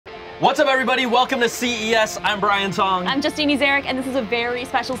What's up, everybody? Welcome to CES. I'm Brian Tong. I'm iJustine Zarek, and this is a very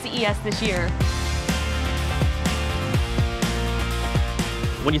special CES this year.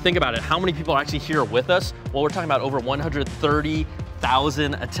 When you think about it, how many people are actually here with us? Well, we're talking about over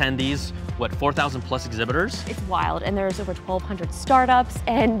 130,000 attendees, what, 4,000 plus exhibitors? It's wild, and there's over 1,200 startups,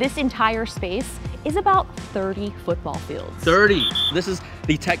 and this entire space is about 30 football fields. 30. This is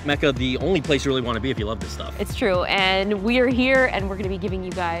the tech mecca, the only place you really want to be if you love this stuff. It's true, and we are here, and we're going to be giving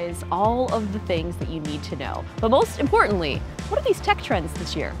you guys all of the things that you need to know. But most importantly, what are these tech trends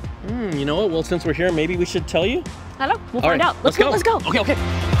this year? You know what? Well, since we're here, maybe we should tell you. I don't know. We'll find out. Let's go. Let's go. Okay.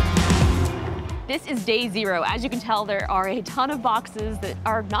 This is day zero. As you can tell, there are a ton of boxes that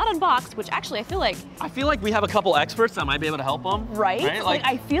are not unboxed, which actually I feel like we have a couple experts that might be able to help them. Right? Like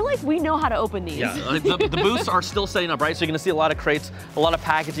I feel like we know how to open these. Yeah, the booths are still setting up, right? So you're gonna see a lot of crates, a lot of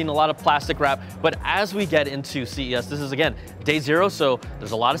packaging, a lot of plastic wrap. But as we get into CES, this is, again, day zero, so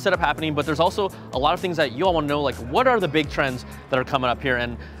there's a lot of setup happening, but there's also a lot of things that you all wanna know, like what are the big trends that are coming up here?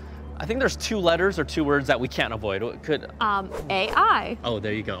 And I think there's two letters or two words that we can't avoid. It could AI. Oh,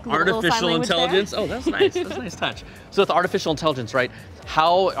 there you go. Artificial intelligence. Oh, that's nice. That's a nice touch. So with artificial intelligence, right?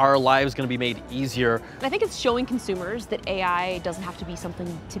 How are our lives going to be made easier? I think it's showing consumers that AI doesn't have to be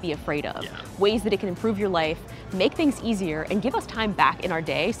something to be afraid of. Yeah. Ways that it can improve your life, make things easier, and give us time back in our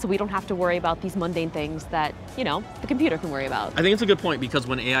day so we don't have to worry about these mundane things that, you know, the computer can worry about. I think it's a good point because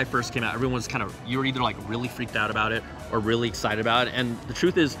when AI first came out, everyone was you were either like really freaked out about it or really excited about it. And the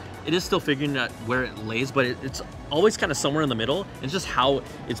truth is, it is still figuring out where it lays, but it's always kind of somewhere in the middle. It's just how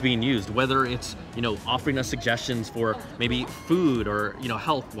it's being used, whether it's, you know, offering us suggestions for maybe food or, you know,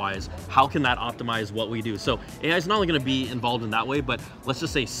 health-wise, how can that optimize what we do? So AI is not only going to be involved in that way, but let's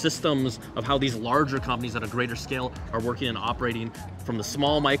just say systems of how these larger companies at a greater scale are working and operating from the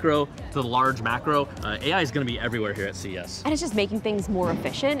small micro to the large macro. AI is going to be everywhere here at CES. And it's just making things more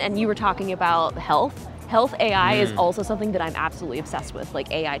efficient. And you were talking about health. Health AI is also something that I'm absolutely obsessed with,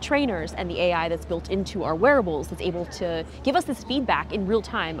 like AI trainers and the AI that's built into our wearables that's able to give us this feedback in real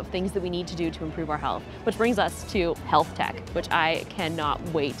time of things that we need to do to improve our health, which brings us to health tech, which I cannot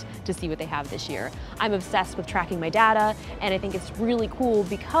wait to see what they have this year. I'm obsessed with tracking my data, and I think it's really cool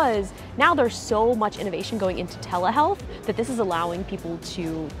because now there's so much innovation going into telehealth that this is allowing people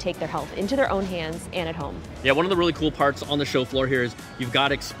to take their health into their own hands and at home. Yeah, one of the really cool parts on the show floor here is you've got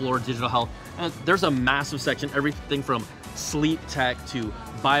to explore digital health. There's a massive section, everything from sleep tech to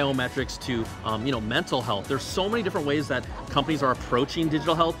biometrics to you know, mental health. There's so many different ways that companies are approaching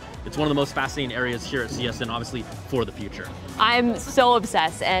digital health. It's one of the most fascinating areas here at CES and obviously for the future. I'm so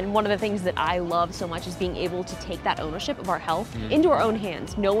obsessed, and one of the things that I love so much is being able to take that ownership of our health into our own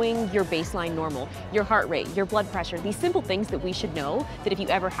hands, knowing your baseline normal, your heart rate, your blood pressure, these simple things that we should know, that if you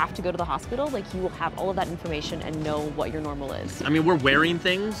ever have to go to the hospital, like you will have all of that information and know what your normal is. I mean, we're wearing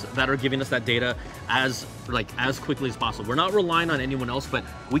things that are giving us that data as quickly as possible. We're not relying on anyone else, but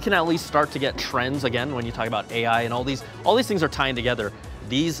we can at least start to get trends again when you talk about AI and all these things are tying together.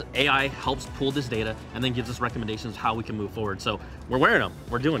 These AI helps pull this data and then gives us recommendations how we can move forward. So we're wearing them,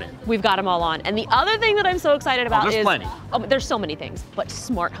 we're doing it. We've got them all on. And the other thing that I'm so excited about there's plenty. There's so many things, but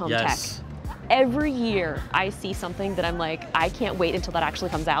smart home tech. Every year I see something that I'm like, I can't wait until that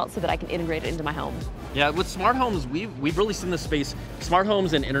actually comes out so that I can integrate it into my home. Yeah, with smart homes, we've really seen this space. Smart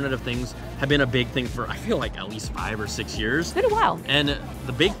homes and Internet of Things have been a big thing for, I feel like, at least 5 or 6 years. It's been a while. And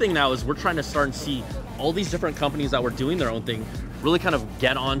the big thing now is we're trying to start and see all these different companies that were doing their own thing really kind of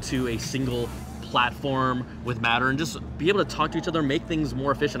get onto a single platform with Matter and just be able to talk to each other, make things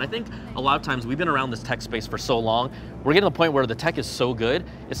more efficient. I think a lot of times we've been around this tech space for so long, we're getting to the point where the tech is so good,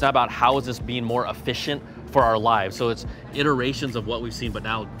 it's not about how is this being more efficient for our lives. So it's iterations of what we've seen, but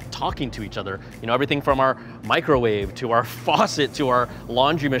now talking to each other. You know, everything from our microwave to our faucet to our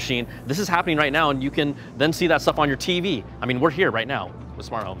laundry machine. This is happening right now, and you can then see that stuff on your TV. I mean, we're here right now with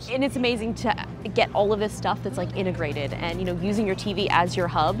smart homes. And it's amazing to get all of this stuff that's like integrated and, you know, using your TV as your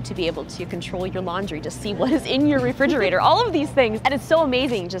hub to be able to control your laundry, to see what is in your refrigerator, all of these things. And it's so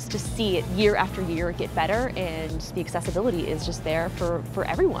amazing just to see it year after year get better, and the accessibility is just there for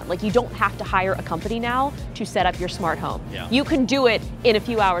everyone. Like, you don't have to hire a company now to set up your smart home. Yeah. You can do it in a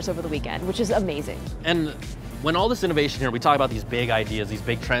few hours over the weekend, which is amazing. And when all this innovation here, we talk about these big ideas, these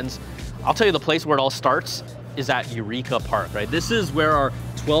big trends, I'll tell you the place where it all starts is at Eureka Park, right? This is where our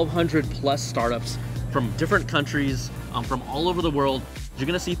 1,200 plus startups from different countries, from all over the world, you're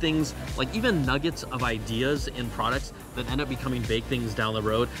gonna see things like even nuggets of ideas in products that end up becoming big things down the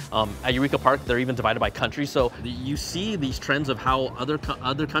road. At Eureka Park, they're even divided by country. So you see these trends of how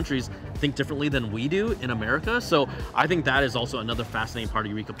other countries think differently than we do in America. So I think that is also another fascinating part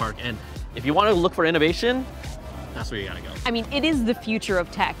of Eureka Park. And if you want to look for innovation, That's where you gotta go. I mean, it is the future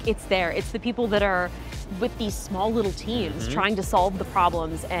of tech. It's there. It's the people that are with these small little teams trying to solve the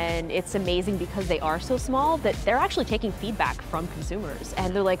problems, and it's amazing because they are so small that they're actually taking feedback from consumers,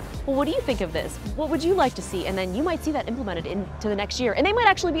 and they're like, well, what do you think of this? What would you like to see? And then you might see that implemented into the next year, and they might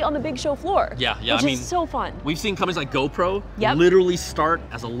actually be on the big show floor. Yeah, which I mean, is so fun. We've seen companies like GoPro literally start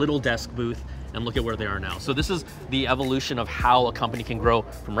as a little desk booth, and look at where they are now. So this is the evolution of how a company can grow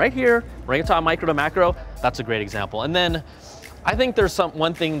from right here, right top micro to macro. That's a great example. And then I think there's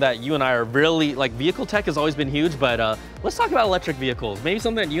one thing that you and I are really, like, vehicle tech has always been huge, but let's talk about electric vehicles. Maybe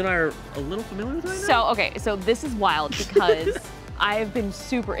something that you and I are a little familiar with right now? So, okay, so this is wild because I've been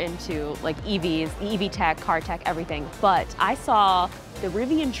super into like EVs, EV tech, car tech, everything, but I saw the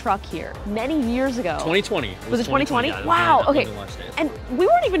Rivian truck here many years ago. 2020. Was it 2020? Yeah, wow, okay. It. And we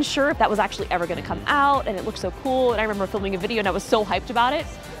weren't even sure if that was actually ever gonna come out, and it looked so cool, and I remember filming a video and I was so hyped about it.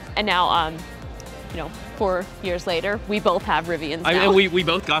 And now, you know, 4 years later, we both have Rivians now. And we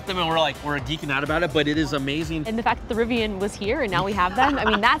both got them, and we're geeking out about it, but it is amazing. And the fact that the Rivian was here and now we have them, I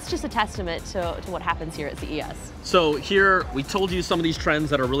mean, that's just a testament to what happens here at CES. So here, we told you some of these trends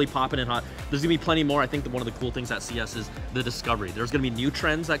that are really popping and hot. There's gonna be plenty more. I think that one of the cool things at CES is the discovery. There's gonna be new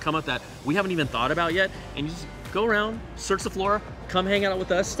trends that come up that we haven't even thought about yet, and you just go around, search the floor, come hang out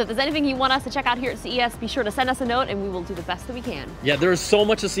with us. So if there's anything you want us to check out here at CES, be sure to send us a note and we will do the best that we can. Yeah, there's so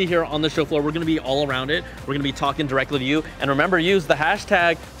much to see here on the show floor. We're gonna be all around it. We're gonna be talking directly to you. And remember, use the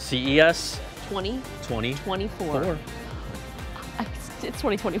hashtag CES 2024. It's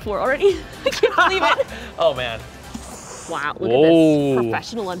 2024 already. I can't believe it. Oh man. Wow, look at this.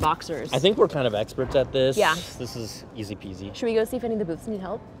 Professional unboxers. I think we're kind of experts at this. Yeah. This is easy peasy. Should we go see if any of the booths need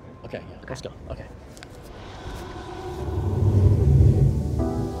help? Okay, yeah, let's go. Okay.